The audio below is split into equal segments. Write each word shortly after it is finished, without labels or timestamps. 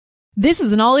This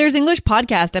is an All Ears English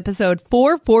Podcast, episode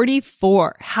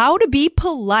 444, How to Be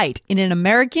Polite in an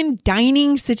American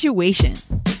Dining Situation.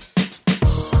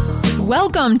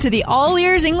 Welcome to the All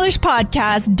Ears English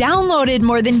Podcast, downloaded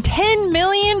more than 10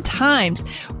 million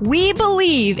times. We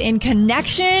believe in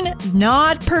connection,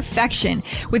 not perfection,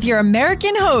 with your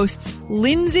American hosts,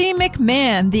 Lindsay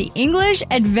McMahon, the English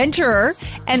adventurer,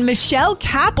 and Michelle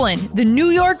Kaplan, the New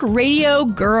York radio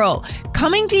girl,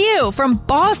 coming to you from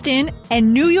Boston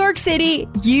and New York City,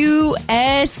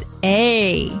 USA.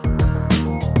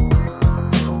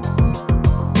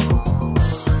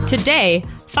 Today,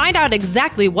 find out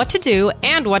exactly what to do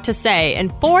and what to say in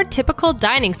 4 typical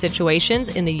dining situations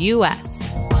in the U.S.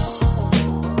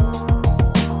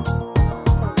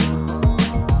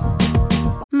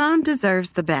 Mom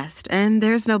deserves the best, and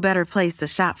there's no better place to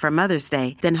shop for Mother's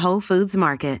Day than Whole Foods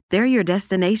Market. They're your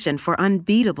destination for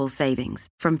unbeatable savings,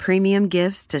 from premium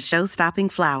gifts to show-stopping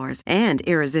flowers and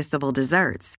irresistible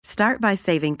desserts. Start by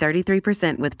saving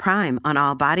 33% with Prime on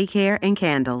all body care and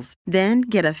candles. Then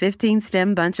get a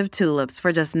 15-stem bunch of tulips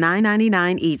for just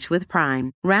 $9.99 each with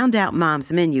Prime. Round out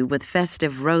Mom's menu with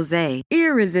festive rosé,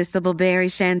 irresistible berry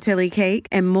chantilly cake,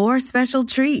 and more special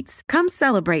treats. Come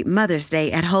celebrate Mother's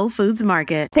Day at Whole Foods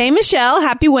Market. Hey, Michelle.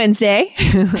 Happy Wednesday.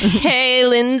 Hey,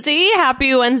 Lindsay.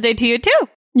 Happy Wednesday to you, too.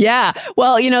 Yeah.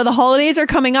 Well, you know, the holidays are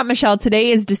coming up, Michelle.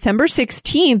 Today is December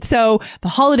 16th. So the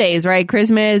holidays, right?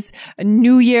 Christmas,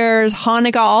 New Year's,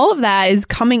 Hanukkah, all of that is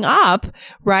coming up,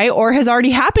 right? Or has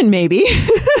already happened, maybe.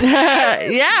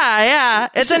 Yeah.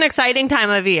 It's an exciting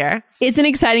time of year. It's an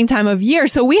exciting time of year.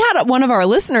 So we had one of our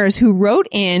listeners who wrote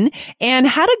in and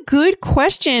had a good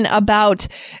question about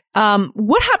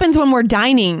what happens when we're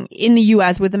dining in the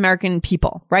U.S. with American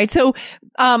people, right? So,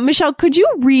 Michelle, could you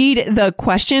read the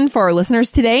question for our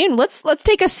listeners today? And let's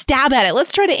take a stab at it.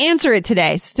 Let's try to answer it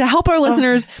today to help our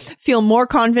listeners feel more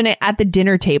confident at the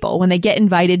dinner table when they get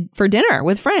invited for dinner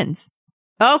with friends.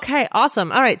 Okay,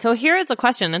 awesome. All right, so here is the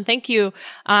question, and thank you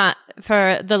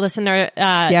for the listener.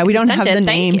 Yeah, we don't have the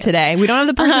name today. We don't have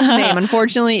the person's name.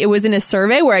 Unfortunately, it was in a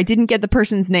survey where I didn't get the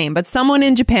person's name, but someone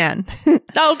in Japan.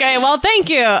 Okay, well, thank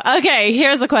you. Okay,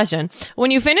 here's the question. When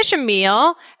you finish a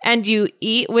meal and you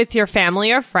eat with your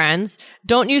family or friends,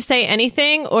 don't you say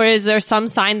anything, or is there some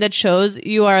sign that shows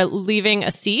you are leaving a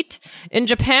seat? In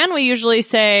Japan, we usually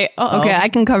say, Okay, I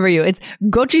can cover you. It's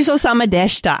gochiso-sama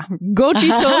deshita.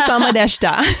 Gochiso-sama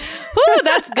deshita. Ooh,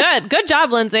 that's good. Good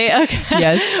job, Lindsay. Okay.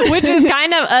 Yes. Which is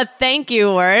kind of a thank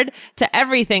you word to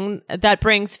everything that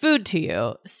brings food to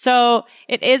you. So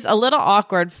it is a little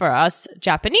awkward for us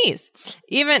Japanese.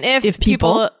 Even if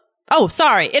people... Oh,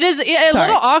 sorry. It is a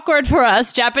little awkward for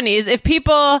us Japanese if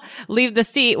people leave the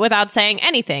seat without saying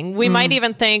anything. We might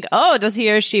even think, oh, does he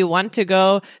or she want to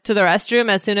go to the restroom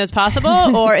as soon as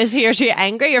possible? Or is he or she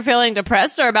angry or feeling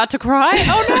depressed or about to cry?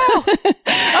 Oh, no.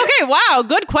 Okay, wow.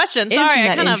 Good question. Sorry.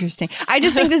 Isn't that interesting? I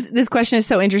just think this question is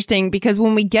so interesting because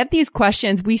when we get these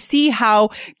questions, we see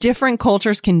how different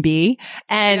cultures can be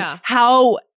and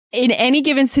how in any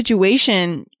given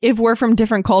situation, if we're from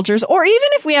different cultures, or even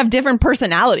if we have different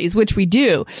personalities, which we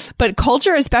do, but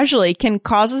culture especially can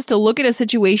cause us to look at a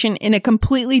situation in a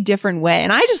completely different way.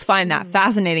 And I just find that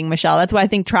fascinating, Michelle. That's why I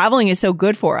think traveling is so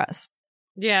good for us.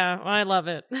 Yeah, I love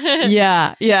it.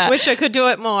 Yeah. Wish I could do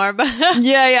it more, but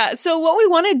Yeah. So what we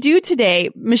want to do today,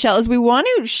 Michelle, is we want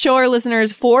to show our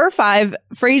listeners 4 or 5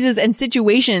 phrases and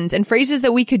situations and phrases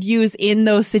that we could use in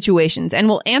those situations. And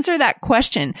we'll answer that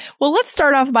question. Well, let's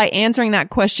start off by answering that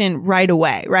question right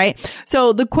away, right?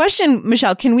 So the question,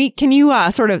 Michelle, can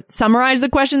you sort of summarize the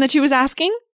question that she was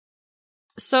asking?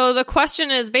 So the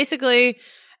question is basically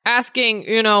asking,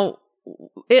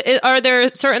 are there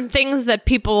certain things that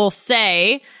people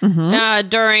say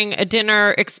during a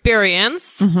dinner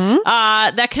experience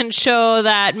that can show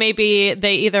that maybe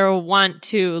they either want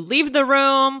to leave the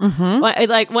room,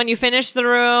 like when you finish the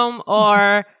room,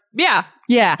 or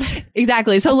Yeah,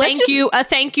 exactly. So a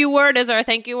thank you word. Is there a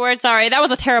thank you word? Sorry, that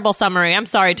was a terrible summary. I'm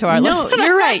sorry to our listeners.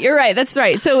 No, you're right. That's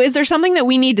right. So is there something that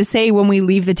we need to say when we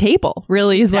leave the table?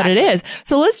 Really is what it is.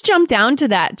 So let's jump down to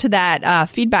that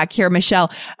feedback here,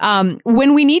 Michelle.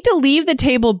 When we need to leave the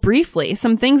table briefly,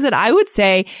 some things that I would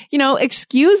say,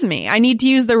 excuse me, I need to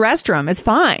use the restroom. It's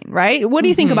fine, right? What do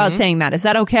you think about saying that? Is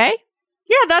that okay?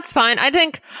 Yeah, that's fine. I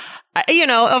think,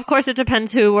 of course it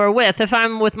depends who we're with. If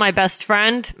I'm with my best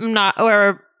friend,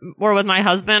 or with my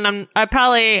husband, I'm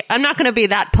not going to be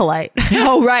that polite.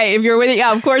 Oh, right. If you're with it,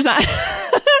 yeah, of course not.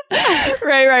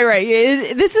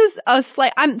 Right. This is a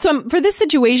slight, for this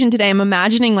situation today, I'm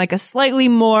imagining like a slightly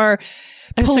more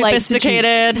polite,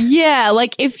 sophisticated. Yeah.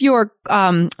 Like if your,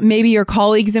 maybe your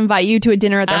colleagues invite you to a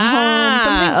dinner at their home.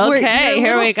 Something okay.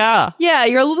 Here we go. Yeah.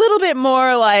 You're a little bit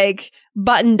more like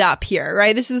buttoned up here,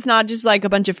 right? This is not just like a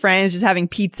bunch of friends just having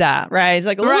pizza, right? It's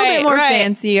like a little bit more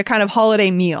fancy, a kind of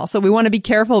holiday meal. So we want to be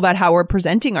careful about how we're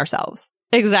presenting ourselves.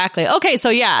 Exactly. Okay. So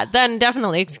yeah, then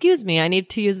definitely, excuse me, I need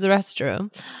to use the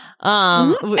restroom.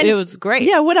 It was great.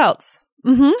 Yeah. What else?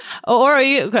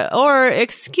 Or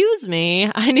excuse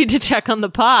me, I need to check on the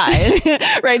pie.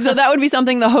 Right. So that would be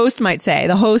something the host might say,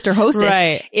 the host or hostess.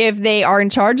 Right. If they are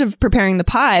in charge of preparing the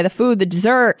pie, the food, the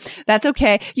dessert, that's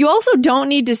okay. You also don't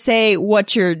need to say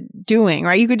what you're doing,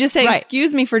 right? You could just say,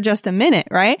 excuse me for just a minute,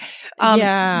 right?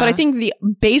 Yeah. But I think the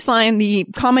baseline, the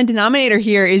common denominator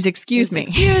here is excuse me.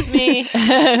 Excuse me.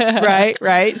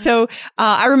 Right. So,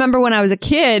 I remember when I was a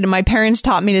kid, my parents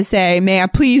taught me to say, may I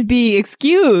please be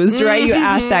excused, right? You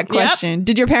asked that question. Yep.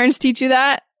 Did your parents teach you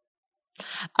that?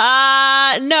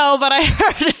 No, but I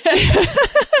heard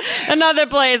it in other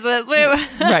places.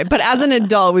 Right. But as an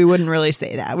adult, we wouldn't really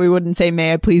say that. We wouldn't say,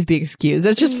 may I please be excused.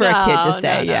 That's just for a kid to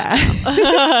say.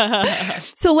 No.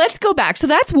 So let's go back. So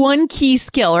that's one key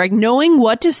skill, right? Knowing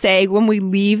what to say when we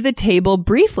leave the table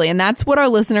briefly. And that's what our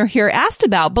listener here asked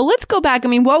about. But let's go back. I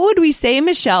mean, what would we say,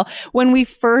 Michelle, when we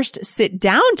first sit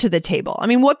down to the table? I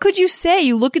mean, what could you say?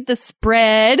 You look at the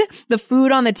spread, the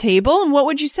food on the table, and what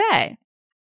would you say?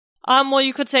 Well,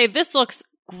 you could say, this looks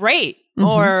great,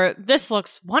 or this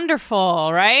looks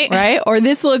wonderful, right? Right. Or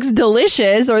this looks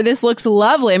delicious, or this looks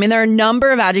lovely. I mean, there are a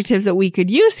number of adjectives that we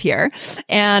could use here,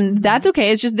 and that's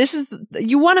okay. It's just,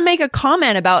 you want to make a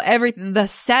comment about everything, the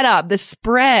setup, the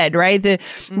spread, right?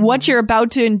 What you're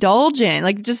about to indulge in.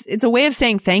 Like, just, it's a way of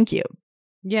saying thank you.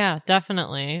 Yeah,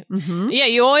 definitely. Yeah,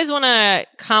 you always want to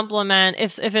compliment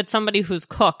if it's somebody who's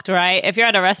cooked, right? If you're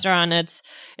at a restaurant,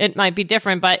 it might be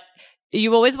different, but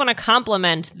you always want to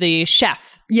compliment the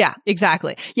chef. Yeah,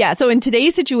 exactly. Yeah. So in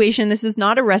today's situation, this is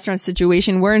not a restaurant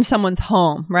situation. We're in someone's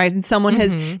home, right? And someone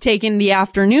has taken the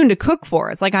afternoon to cook for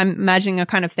us. Like I'm imagining a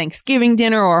kind of Thanksgiving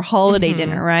dinner or a holiday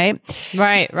dinner, right?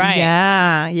 Right.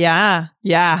 Yeah.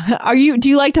 Do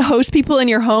you like to host people in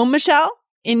your home, Michelle?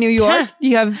 In New York? Do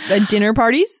you have dinner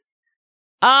parties?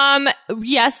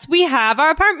 Yes, we have.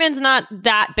 Our apartment's not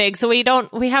that big, so we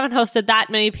haven't hosted that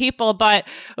many people, but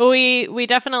we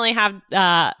definitely have,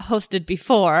 hosted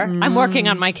before. I'm working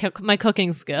on my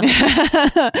cooking skills.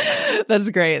 That's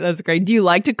great. Do you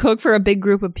like to cook for a big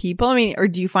group of people? I mean, or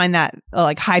do you find that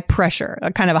like high pressure,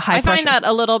 kind of a high pressure? I find that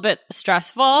a little bit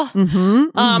stressful.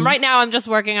 Right now I'm just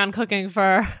working on cooking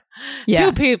for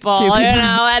two people, you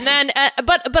know, and then,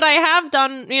 but I have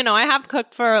done, I have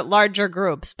cooked for larger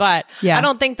groups, but I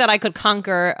don't think that I could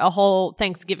conquer a whole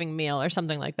Thanksgiving meal or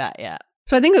something like that yet.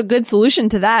 So I think a good solution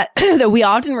to that that we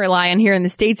often rely on here in the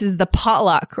States is the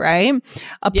potluck, right?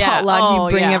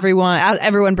 Potluck, you bring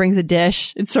everyone brings a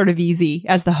dish. It's sort of easy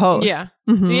as the host. Yeah.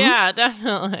 Yeah,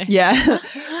 definitely. Yeah.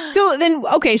 So then,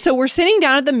 okay, so we're sitting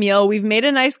down at the meal. We've made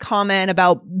a nice comment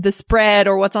about the spread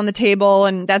or what's on the table,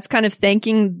 and that's kind of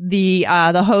thanking the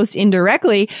host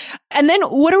indirectly. And then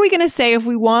what are we going to say if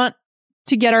we want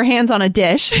to get our hands on a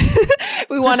dish?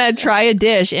 We want to try a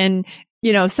dish and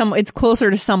it's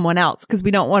closer to someone else because we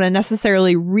don't want to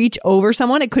necessarily reach over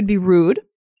someone. It could be rude.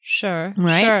 Sure.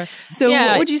 Right. Sure. So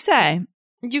what would you say?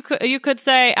 You could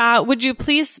say, would you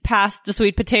please pass the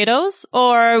sweet potatoes,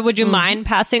 or would you mind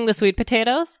passing the sweet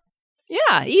potatoes?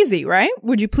 Yeah, easy, right?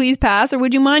 Would you please pass, or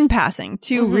would you mind passing?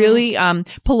 Two really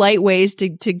polite ways to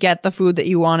get the food that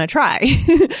you want to try.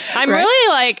 I'm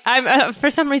really for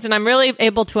some reason I'm really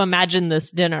able to imagine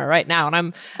this dinner right now,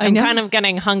 and I'm kind of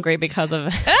getting hungry because of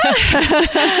it.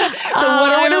 So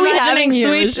what are we having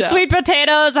here? Sweet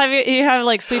potatoes. You have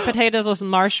like sweet potatoes with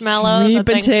marshmallows? Sweet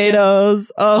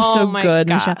potatoes. Oh, so good,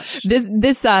 gosh. Michelle.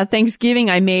 This Thanksgiving,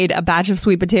 I made a batch of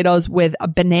sweet potatoes with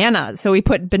bananas. So we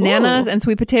put bananas and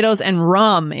sweet potatoes and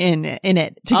rum in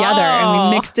it together,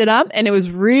 and we mixed it up, and it was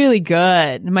really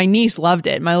good. My niece loved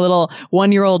it. My little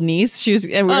 1-year-old niece, she was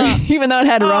even though it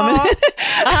had rum in it,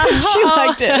 she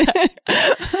liked it.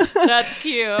 That's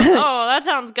cute. Oh, that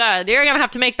sounds good. You're gonna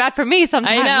have to make that for me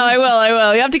sometime. I know, I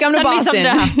will. You have to come to Boston.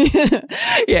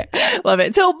 Yeah, love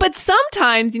it. So, but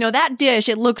sometimes, that dish,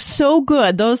 it looks so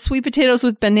good. Those sweet potatoes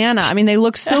with banana, I mean, they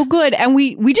look so good, and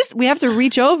we have to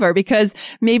reach over because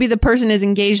maybe the person is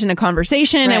engaged in a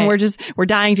conversation, and we're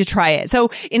dying to try it.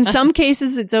 So in some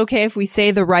cases, it's okay if we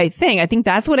say the right thing. I think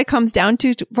that's what it comes down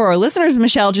to for our listeners,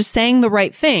 Michelle, just saying the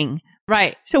right thing.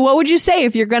 Right. So what would you say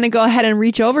if you're going to go ahead and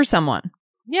reach over someone?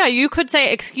 Yeah, you could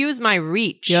say, excuse my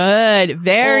reach. Good.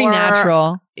 Very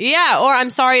natural. Yeah, or I'm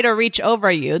sorry to reach over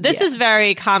you. This is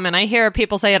very common. I hear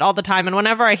people say it all the time. And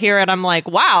whenever I hear it, I'm like,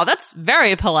 wow, that's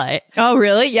very polite. Oh,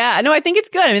 really? Yeah. No, I think it's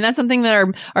good. I mean, that's something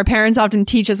that our parents often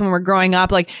teach us when we're growing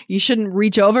up. Like, you shouldn't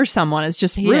reach over someone. It's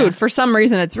just rude. For some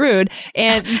reason, it's rude.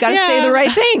 And you got to say the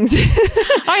right things.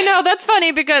 I know. That's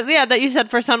funny because, that you said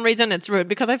for some reason it's rude,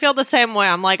 because I feel the same way.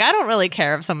 I'm like, I don't really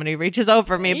care if somebody reaches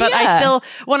over me, but I still,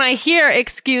 when I hear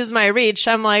excuse my reach,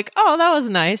 I'm like, oh, that was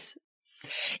nice.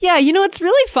 Yeah, it's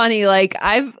really funny. Like,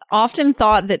 I've often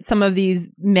thought that some of these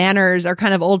manners are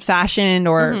kind of old fashioned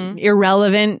or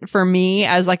irrelevant for me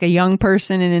as like a young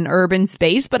person in an urban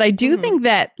space. But I do think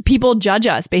that people judge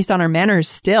us based on our manners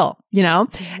still,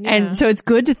 And so it's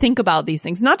good to think about these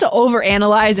things, not to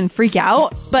overanalyze and freak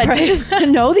out, but to just to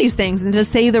know these things and to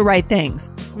say the right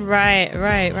things. Right.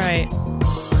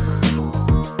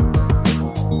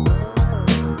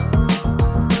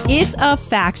 It's a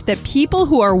fact that people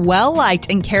who are well-liked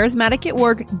and charismatic at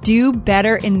work do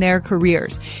better in their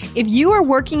careers. If you are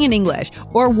working in English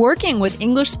or working with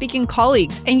English-speaking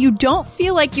colleagues and you don't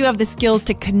feel like you have the skills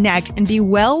to connect and be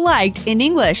well-liked in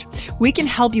English, we can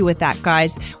help you with that,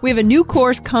 guys. We have a new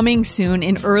course coming soon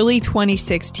in early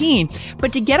 2016.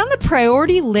 But to get on the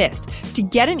priority list, to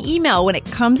get an email when it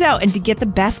comes out, and to get the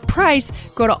best price,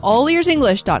 go to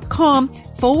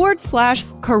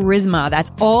allearsenglish.com/charisma.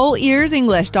 That's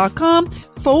allearsenglish.com/CHARISMA.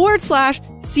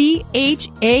 See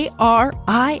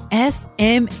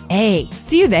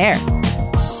you there.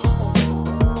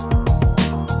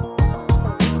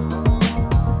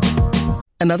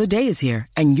 Another day is here,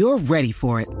 and you're ready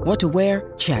for it. What to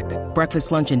wear? Check.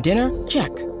 Breakfast, lunch, and dinner?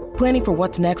 Check. Planning for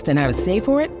what's next and how to save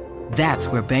for it? That's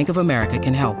where Bank of America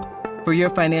can help. For your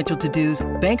financial to-dos,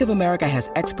 Bank of America has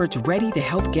experts ready to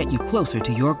help get you closer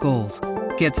to your goals.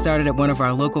 Get started at one of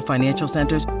our local financial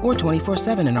centers or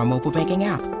 24/7 in our mobile banking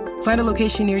app. Find a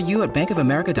location near you at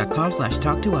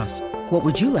bankofamerica.com/talktous. What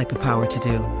would you like the power to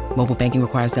do? Mobile banking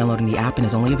requires downloading the app and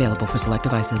is only available for select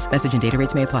devices. Message and data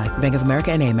rates may apply. Bank of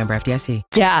America N.A., member FDIC.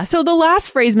 Yeah. So the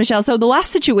last phrase, Michelle, the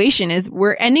last situation is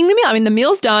we're ending the meal. I mean, the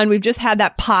meal's done. We've just had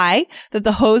that pie that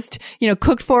the host,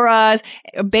 cooked for us,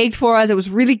 baked for us. It was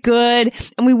really good.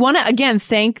 And we want to, again,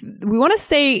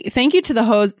 say thank you to the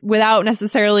host without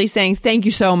necessarily saying thank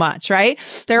you so much, right?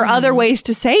 There are other ways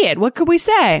to say it. What could we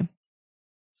say?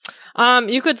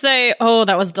 You could say, oh,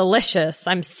 that was delicious.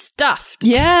 I'm stuffed.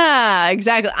 Yeah,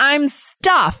 exactly. I'm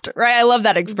stuffed, right? I love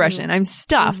that expression. I'm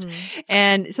stuffed.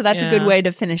 And so that's a good way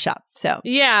to finish up. So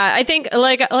yeah, I think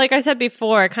like I said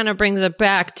before, it kind of brings it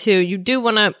back to, you do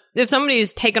want to, if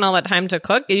somebody's taken all that time to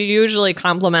cook, you usually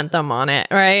compliment them on it,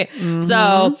 right?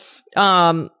 So,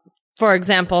 for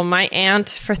example, my aunt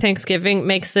for Thanksgiving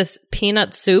makes this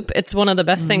peanut soup. It's one of the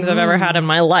best things I've ever had in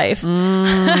my life.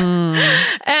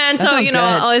 And so,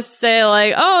 I always say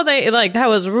like, oh, that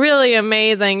was really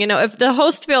amazing. If the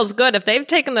host feels good, if they've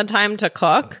taken the time to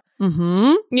cook, they're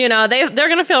going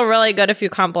to feel really good if you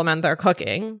compliment their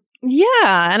cooking.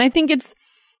 Yeah. And I think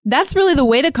that's really the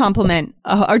way to compliment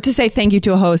or to say thank you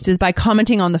to a host, is by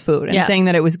commenting on the food and saying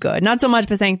that it was good. Not so much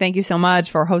by saying thank you so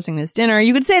much for hosting this dinner.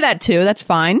 You could say that too. That's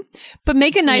fine. But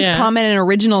make a nice comment, an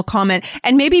original comment,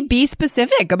 and maybe be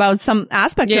specific about some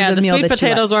aspect of the meal. Yeah, the sweet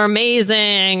potatoes were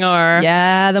amazing, or...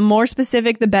 Yeah, the more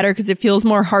specific, the better, because it feels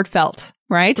more heartfelt.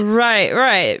 Right?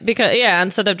 Right. Because,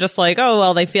 instead of just like, oh,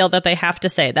 well, they feel that they have to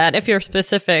say that. If you're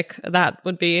specific, that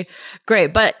would be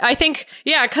great. But I think,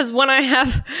 because when I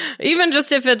have, even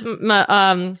just if it's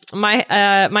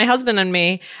my husband and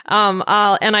me,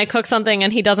 and I cook something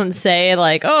and he doesn't say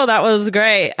like, oh, that was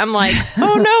great. I'm like,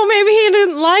 oh no, maybe he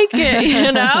didn't like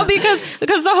it,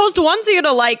 because the host wants you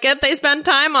to like it. They spend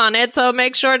time on it. So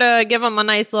make sure to give them a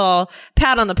nice little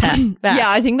pat on the back. Yeah,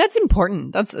 I think that's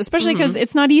important. That's especially because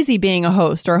it's not easy being a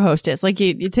host or a hostess. Like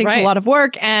it takes a lot of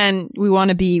work, and we want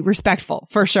to be respectful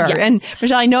for sure. Yes. And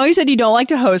Michelle, I know you said you don't like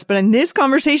to host, but in this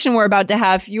conversation we're about to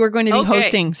have, you are going to be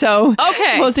hosting. So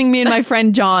hosting me and my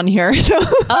friend John here. So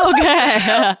All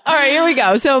right, here we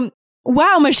go. So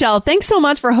wow, Michelle, thanks so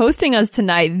much for hosting us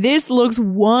tonight. This looks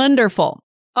wonderful.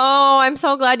 Oh, I'm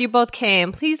so glad you both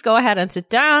came. Please go ahead and sit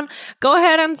down. Go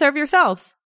ahead and serve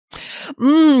yourselves.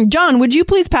 John, would you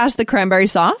please pass the cranberry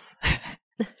sauce?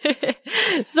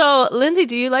 So, Lindsay,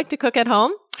 do you like to cook at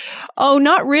home? Oh,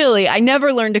 not really. I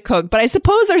never learned to cook, but I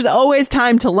suppose there's always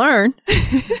time to learn.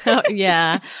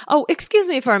 Yeah. Oh, excuse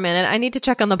me for a minute. I need to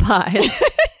check on the pies.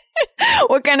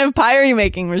 What kind of pie are you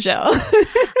making, Michelle?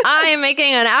 I am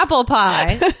making an apple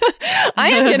pie. I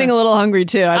am getting a little hungry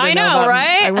too. I know,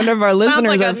 right? I wonder if our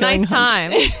listeners are feeling nice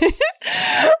time.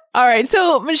 All right.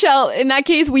 So, Michelle, in that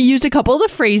case, we used a couple of the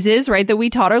phrases, right, that we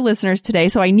taught our listeners today.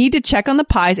 So I need to check on the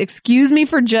pies. Excuse me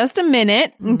for just a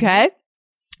minute. Okay.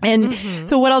 And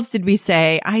so what else did we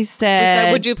say? I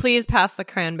said, would you please pass the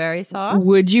cranberry sauce?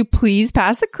 Would you please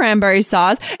pass the cranberry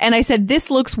sauce? And I said, this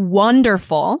looks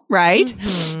wonderful, right?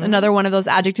 Mm-hmm. Another one of those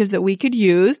adjectives that we could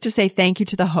use to say thank you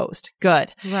to the host.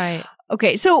 Good. Right.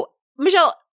 Okay. So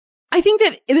Michelle, I think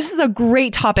that this is a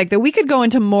great topic that we could go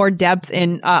into more depth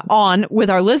on with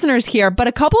our listeners here. But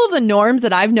a couple of the norms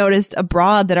that I've noticed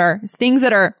abroad that are things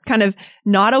that are kind of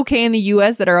not okay in the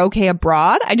US that are okay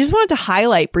abroad, I just wanted to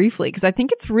highlight briefly because I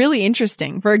think it's really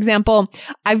interesting. For example,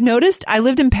 I've noticed I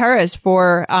lived in Paris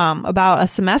for about a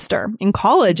semester in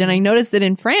college, and I noticed that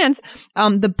in France,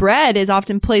 the bread is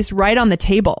often placed right on the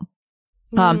table.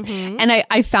 And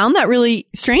I found that really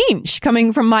strange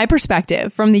coming from my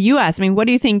perspective from the US. I mean, what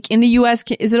do you think in the US?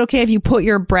 Is it okay if you put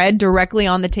your bread directly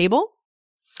on the table?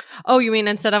 Oh, you mean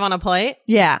instead of on a plate?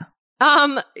 Yeah.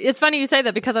 It's funny you say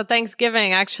that because at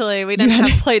Thanksgiving, actually, we didn't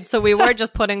have plates, so we were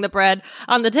just putting the bread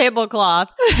on the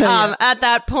tablecloth, at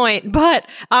that point. But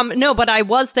I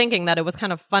was thinking that it was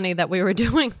kind of funny that we were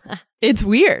doing that. It's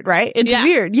weird, right? It's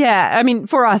weird. Yeah. I mean,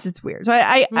 for us, it's weird. So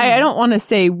I don't want to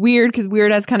say weird because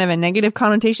weird has kind of a negative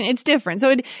connotation. It's different. So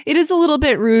it is a little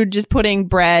bit rude just putting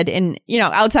bread in,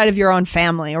 outside of your own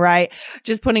family, right?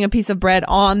 Just putting a piece of bread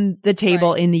on the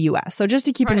table in the US. So just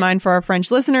to keep in mind for our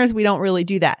French listeners, we don't really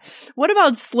do that. What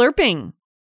about slurping?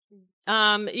 Here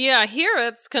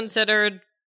it's considered,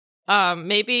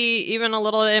 maybe even a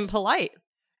little impolite.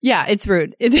 Yeah, it's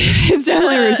rude. It's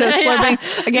definitely rude. So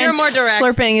slurping, again, you're more direct.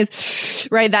 Slurping is,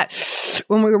 right, that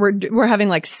when we're having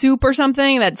like soup or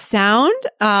something, that sound.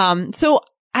 So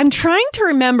I'm trying to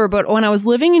remember, but when I was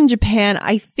living in Japan,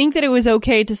 I think that it was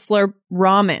okay to slurp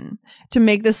ramen to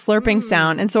make the slurping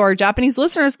sound. And so our Japanese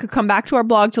listeners could come back to our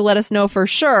blog to let us know for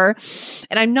sure.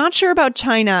 And I'm not sure about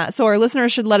China, so our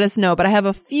listeners should let us know, but I have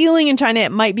a feeling in China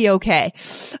it might be okay.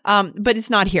 But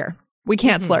it's not here. We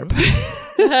can't slurp.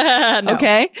 No.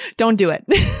 Okay? Don't do it.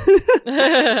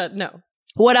 No.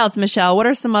 What else, Michelle? What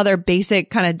are some other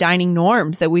basic kind of dining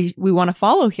norms that we want to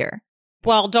follow here?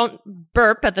 Well, don't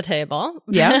burp at the table.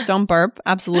 Yeah, don't burp.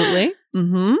 Absolutely.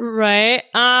 Mm-hmm. Right.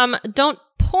 Don't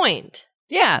point.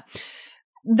 Yeah.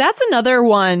 That's another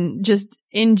one just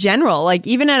in general, like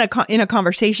even in a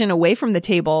conversation away from the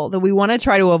table that we want to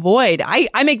try to avoid.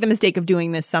 I make the mistake of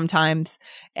doing this sometimes,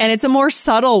 and it's a more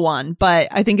subtle one, but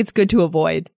I think it's good to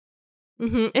avoid.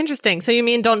 Mm-hmm. Interesting. So you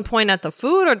mean don't point at the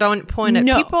food or don't point at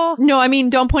people? No, I mean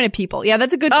don't point at people. Yeah,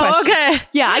 that's a good question. Okay.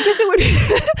 Yeah, I guess it would.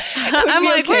 I'm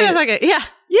like, okay. Wait a second. Yeah.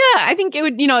 Yeah, I think it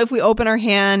would, if we open our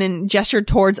hand and gesture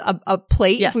towards a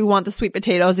plate, if we want the sweet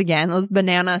potatoes again, those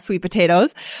banana sweet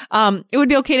potatoes, it would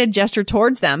be okay to gesture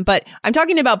towards them. But I'm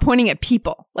talking about pointing at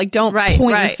people. Like don't point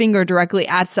your finger directly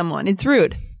at someone. It's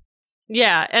rude.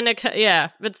 Yeah. And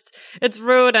it's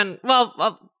rude. And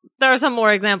well, there are some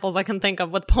more examples I can think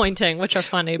of with pointing, which are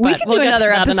funny. But we could do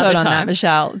another episode on that,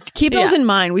 Michelle. Keep those in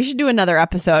mind. We should do another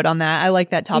episode on that. I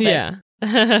like that topic.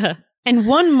 Yeah. And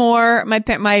one more, my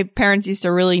parents used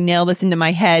to really nail this into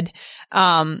my head.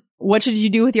 What should you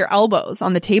do with your elbows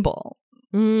on the table?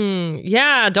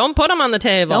 Yeah, don't put them on the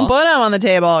table. Don't put them on the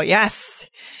table. Yes.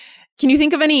 Can you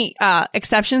think of any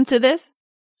exceptions to this?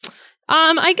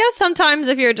 I guess sometimes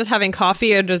if you're just having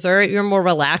coffee or dessert, you're more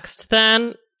relaxed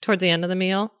then towards the end of the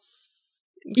meal.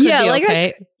 Yeah, like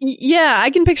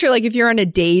I can picture like if you're on a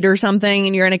date or something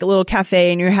and you're in a little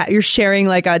cafe and you're sharing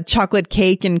like a chocolate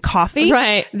cake and coffee,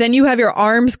 right? Then you have your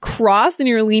arms crossed and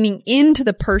you're leaning into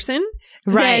the person,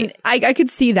 right? Then I could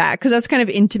see that because that's kind of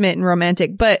intimate and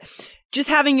romantic. But just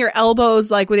having your elbows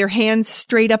like with your hands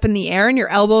straight up in the air and your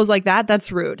elbows like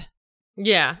that's rude.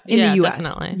 Yeah, in the US,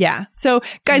 definitely. Yeah. So,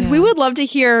 guys, we would love to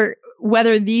hear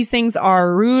whether these things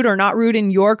are rude or not rude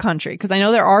in your country, because I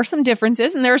know there are some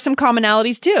differences and there are some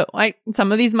commonalities too. Like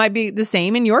some of these might be the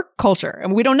same in your culture,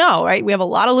 and we don't know, right? We have a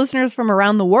lot of listeners from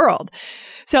around the world.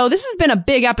 So this has been a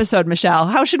big episode, Michelle.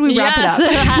 How should we wrap it up?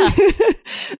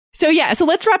 So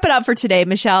let's wrap it up for today,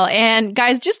 Michelle. And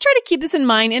guys, just try to keep this in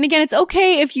mind. And again, it's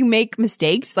okay if you make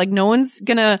mistakes. Like no one's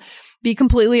gonna be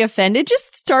completely offended.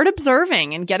 Just start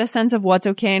observing and get a sense of what's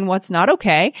okay and what's not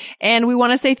okay. And we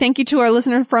want to say thank you to our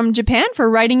listener from Japan for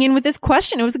writing in with this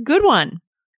question. It was a good one.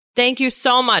 Thank you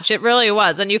so much. It really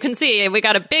was. And you can see we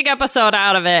got a big episode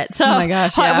out of it. So oh my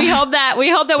gosh, yeah. we hope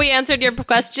that we answered your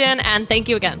question, and thank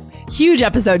you again. Huge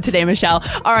episode today, Michelle.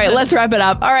 All right, let's wrap it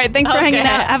up. All right, thanks for hanging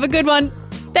out. Have a good one.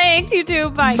 Thanks, you too.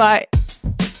 Bye. Bye.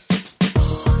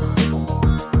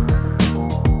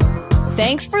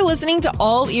 Thanks for listening to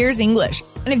All Ears English.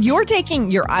 And if you're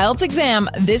taking your IELTS exam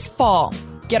this fall,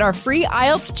 Get our free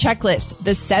IELTS checklist,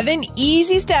 the 7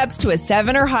 easy steps to a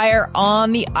 7 or higher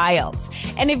on the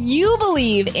IELTS. And if you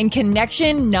believe in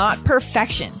connection, not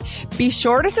perfection, be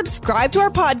sure to subscribe to our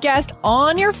podcast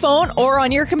on your phone or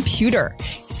on your computer.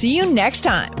 See you next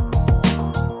time.